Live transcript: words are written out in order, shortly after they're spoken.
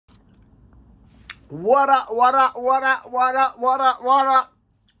What up, what up, what up, what up, what up, what up?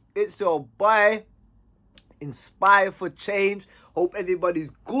 It's your boy, Inspire for Change. Hope everybody's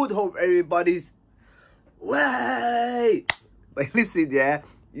good, hope everybody's way. But listen, yeah,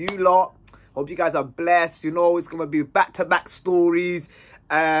 you lot, hope you guys are blessed. You know, it's going to be back-to-back stories.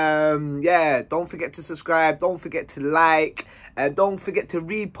 Yeah, don't forget to subscribe, don't forget to like, and don't forget to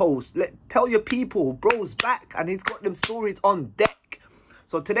repost. Tell your people, bro's back, and he's got them stories on deck.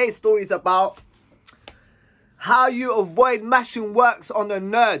 So today's story is about how you avoid mashing works on a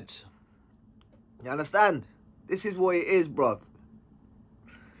nerd. You understand? This is what it is, bro.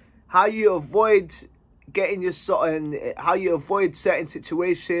 How you avoid getting your how you avoid certain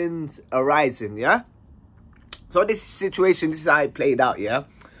situations arising, yeah? So this situation, this is how it played out, yeah?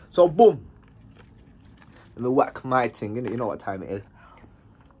 So boom. Let me whack my thing, innit? You know what time it is.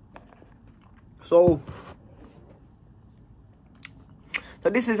 So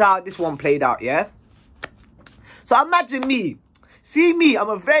this is how this one played out, yeah? So imagine me. See me, I'm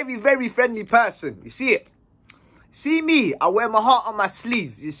a very, very friendly person. You see it? See me, I wear my heart on my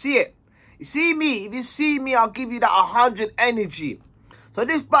sleeve. You see it? You see me, if you see me, I'll give you that 100 energy. So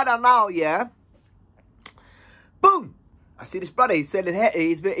this brother now, yeah? Boom! I see this brother, he's selling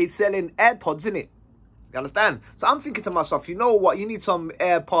AirPods, innit? You understand? So I'm thinking to myself, you know what? You need some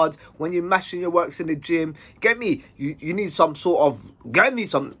AirPods when you're mashing your works in the gym. Get me? You need some sort of, get me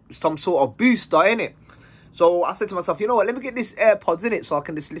some sort of booster, innit? So I said to myself, you know what, let me get this AirPods in it so I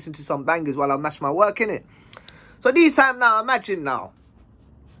can just listen to some bangers while I mash my work in it. So this time now, imagine now,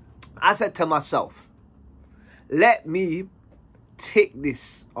 I said to myself, let me tick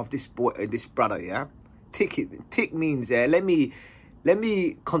this of this boy, this brother, yeah? Tick it. Tick means, yeah, let me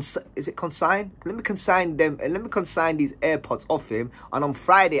consign? Let me consign them, and let me consign these AirPods off him. And on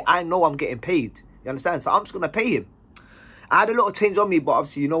Friday, I know I'm getting paid. You understand? So I'm just going to pay him. I had a little change on me, but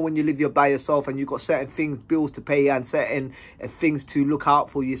obviously, you know, when you live by yourself and you've got certain things, bills to pay and certain things to look out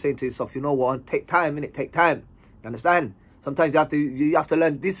for, you're saying to yourself, you know what, take time, innit? Take time. You understand? Sometimes you have to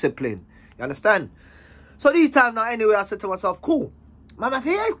learn discipline. You understand? So this time now, anyway, I said to myself, cool. My man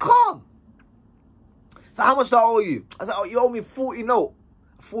said, yeah, it's calm. So how much do I owe you? I said, oh, you owe me 40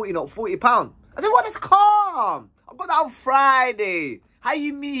 £40. I said, what is calm? I got that on Friday. How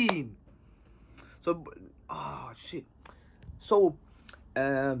you mean? So, oh, shit. So,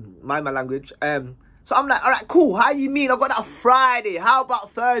 my language. So I'm like, all right, cool. How you mean? I got that Friday. How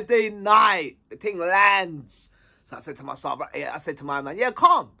about Thursday night? The thing lands. So I said to myself, I said to my man, yeah,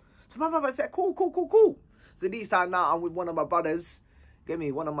 calm. So my brother said, cool. So this time now, I'm with one of my brothers. Get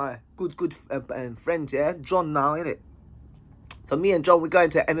me? One of my good friends, yeah? John now, innit? So me and John, we're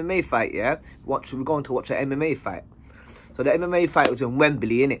going to an MMA fight, yeah? We're going to watch an MMA fight. So the MMA fight was in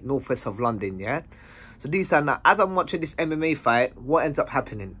Wembley, innit? Northwest of London, yeah? So this time now, as I'm watching this MMA fight, what ends up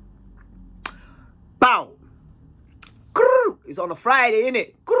happening? Bow! Grrr! It's on a Friday,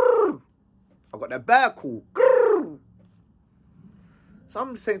 innit? Grrr! I got that bear call. Grrr! So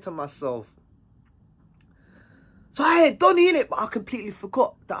I'm saying to myself, so I had Donnie, innit? But I completely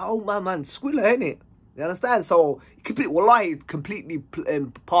forgot that I owe my man Squiller, innit? You understand? So, completely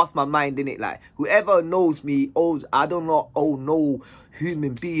passed my mind, innit? Like, whoever knows me owes, I don't know, owe no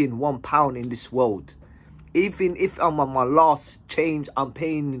human being £1 in this world. Even if I'm on my last change, I'm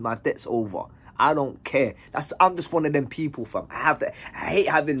paying my debts over. I don't care. I'm just one of them people, fam. I hate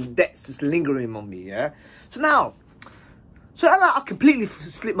having debts just lingering on me, yeah? So now, I completely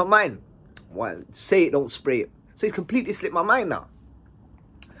slipped my mind. Well, say it, don't spray it. So it completely slipped my mind now.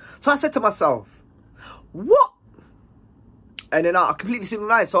 So I said to myself, what? And then I completely slipped my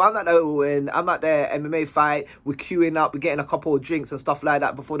mind. So I'm at the MMA fight. We're queuing up. We're getting a couple of drinks and stuff like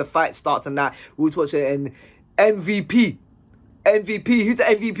that before the fight starts and that. We was watching MVP. Who's the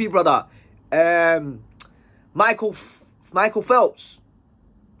MVP, brother? Michael Phelps.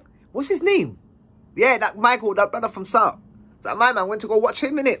 What's his name? Yeah, that Michael, that brother from South. So my man went to go watch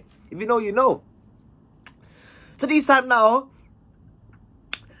him, innit? If you know, you know. So this time now,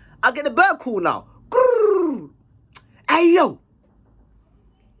 I get the bird call now. Grrr. Hey, yo.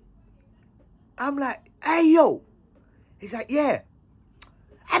 I'm like, hey, yo. He's like, yeah.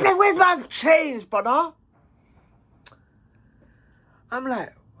 I'm like, where's my change, brother? I'm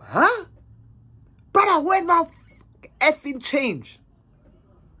like, huh? Brother, where's my effing change?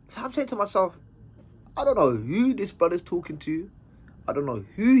 So I'm saying to myself, I don't know who this brother's talking to. I don't know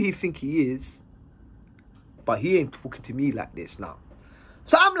who he think he is. But he ain't talking to me like this now.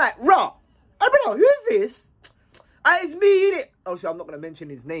 So I'm like, raw. Hey, bro, who's this? It's me, innit? Obviously, I'm not going to mention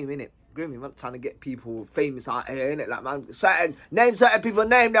his name, innit? Grimmy, I'm not trying to get people famous out here, innit? Like, man, name certain people's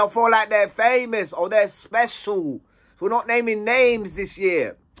name, they'll feel like they're famous or they're special. So we're not naming names this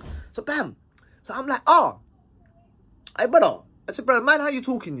year. So, bam. So I'm like, oh, hey, brother. I said, brother, man, how you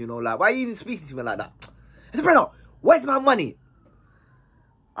talking, you know? Like, why are you even speaking to me like that? I said, brother, where's my money?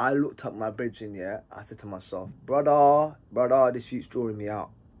 I looked up my bridging, yeah. I said to myself, brother, this youth's drawing me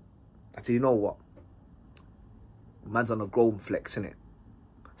out. I said, you know what? Man's on a grown flex, innit?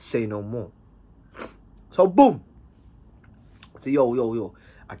 Say no more. So, boom. I said, yo.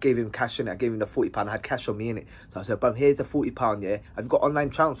 I gave him cash, innit? I gave him the £40. I had cash on me, innit? So I said, bro, here's the £40, yeah? I've got online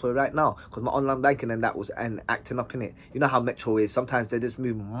transfer right now. Because my online banking and that was acting up, innit? You know how Metro is. Sometimes they just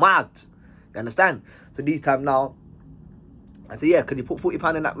move mad. You understand? So these time now, I said, yeah, can you put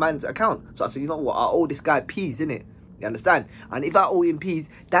 £40 in that man's account? So I said, you know what? I owe this guy peas, innit? You understand? And if I owe him peas,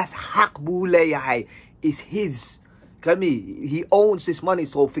 that's Hakbuleyai. It's his. Get me? He owns this money,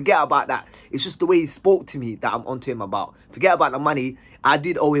 so forget about that. It's just the way he spoke to me that I'm onto him about. Forget about the money. I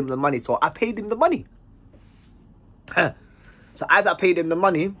did owe him the money, so I paid him the money. So as I paid him the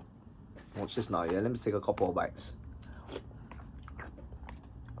money, watch this now, yeah? Let me take a couple of bites.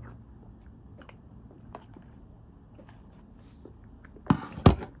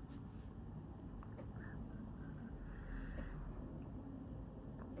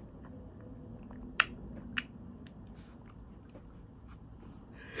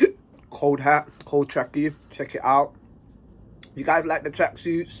 Cold hat, cold trackie, check it out. If you guys like the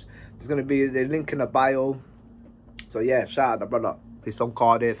tracksuits, there's going to be the link in the bio. So yeah, shout out the brother. He's from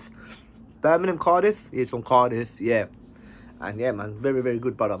Cardiff. Birmingham, Cardiff? He's from Cardiff, yeah. And yeah, man, very, very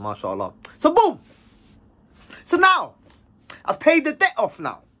good brother, mashallah. So boom! So now, I've paid the debt off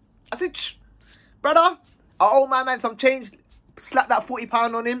now. I said, brother, I owe my man some change. Slapped that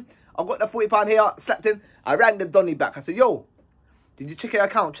 £40 on him. I got the £40 here, slapped him. I rang the Donny back. I said, yo, did you check your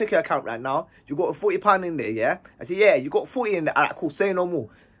account? Check your account right now. You got a £40 in there, yeah? I said, yeah, you got 40 in there. Alright, cool, say no more.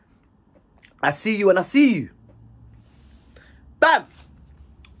 I see you and I see you. Bam!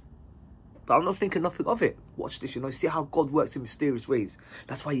 But I'm not thinking nothing of it. Watch this, you know, see how God works in mysterious ways.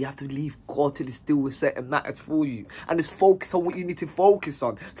 That's why you have to leave God to deal with certain matters for you. And just focus on what you need to focus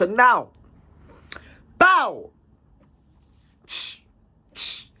on. So now, bow!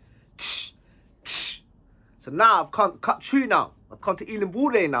 So now I've cut through now. I've come to Ealing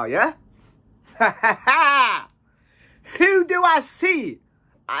Broadway now, yeah? Who do I see?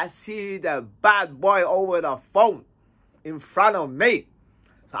 I see the bad boy over the phone in front of me.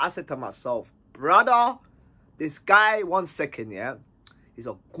 So I said to myself, brother, this guy, 1 second, yeah? He's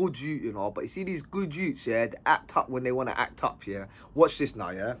a good youth, you know, but you see these good youths, yeah? They act up when they want to act up, yeah? Watch this now,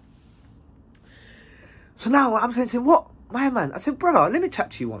 yeah? So now I'm saying to him, what? My man. I said, brother, let me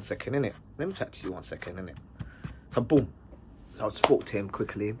chat to you 1 second, innit? Let me chat to you 1 second, innit? So boom. So I spoke to him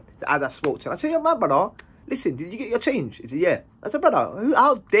quickly. So as I spoke to him, I said, yo, man, brother, listen, did you get your change? He said, yeah. I said, brother,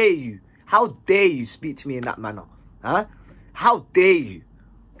 how dare you? How dare you speak to me in that manner? Huh? How dare you?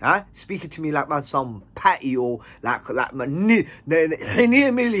 Huh? Speaking to me like man some patty or like man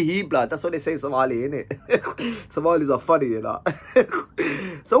blood. That's what they say in Somali, innit? Somalis are funny, you know.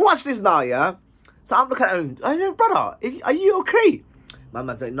 So watch this now, yeah? So I'm looking at him. I said, brother, are you okay? My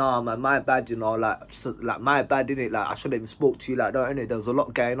man's like, nah, man, my bad, you know, like my bad, innit? Like, I shouldn't even spoke to you like that, innit? There was a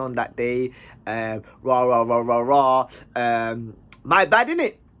lot going on that day. My bad,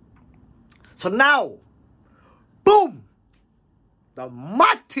 innit? So now, boom! The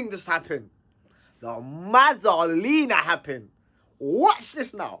mad thing just happened. The Mazzolina happened. Watch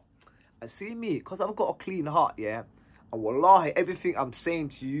this now. And see me, because I've got a clean heart, yeah? And wallahi, everything I'm saying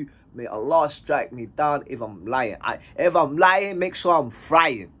to you, may Allah strike me down if I'm lying. If I'm lying, make sure I'm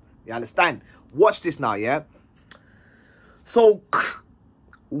frying. You understand? Watch this now, yeah? So,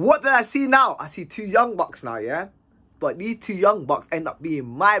 what did I see now? I see two young bucks now, yeah? But these two young bucks end up being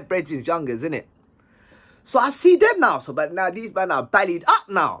my brethren's youngers, innit? So I see them now. So, but now these men are bellied up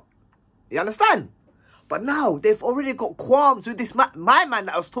now. You understand? But now, they've already got qualms with this my man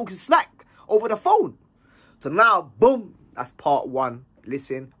that I was talking slack over the phone. So now, boom, that's part 1.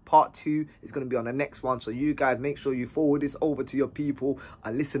 Listen, part 2 is going to be on the next one. So you guys make sure you forward this over to your people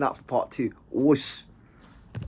and listen out for part 2. Whoosh.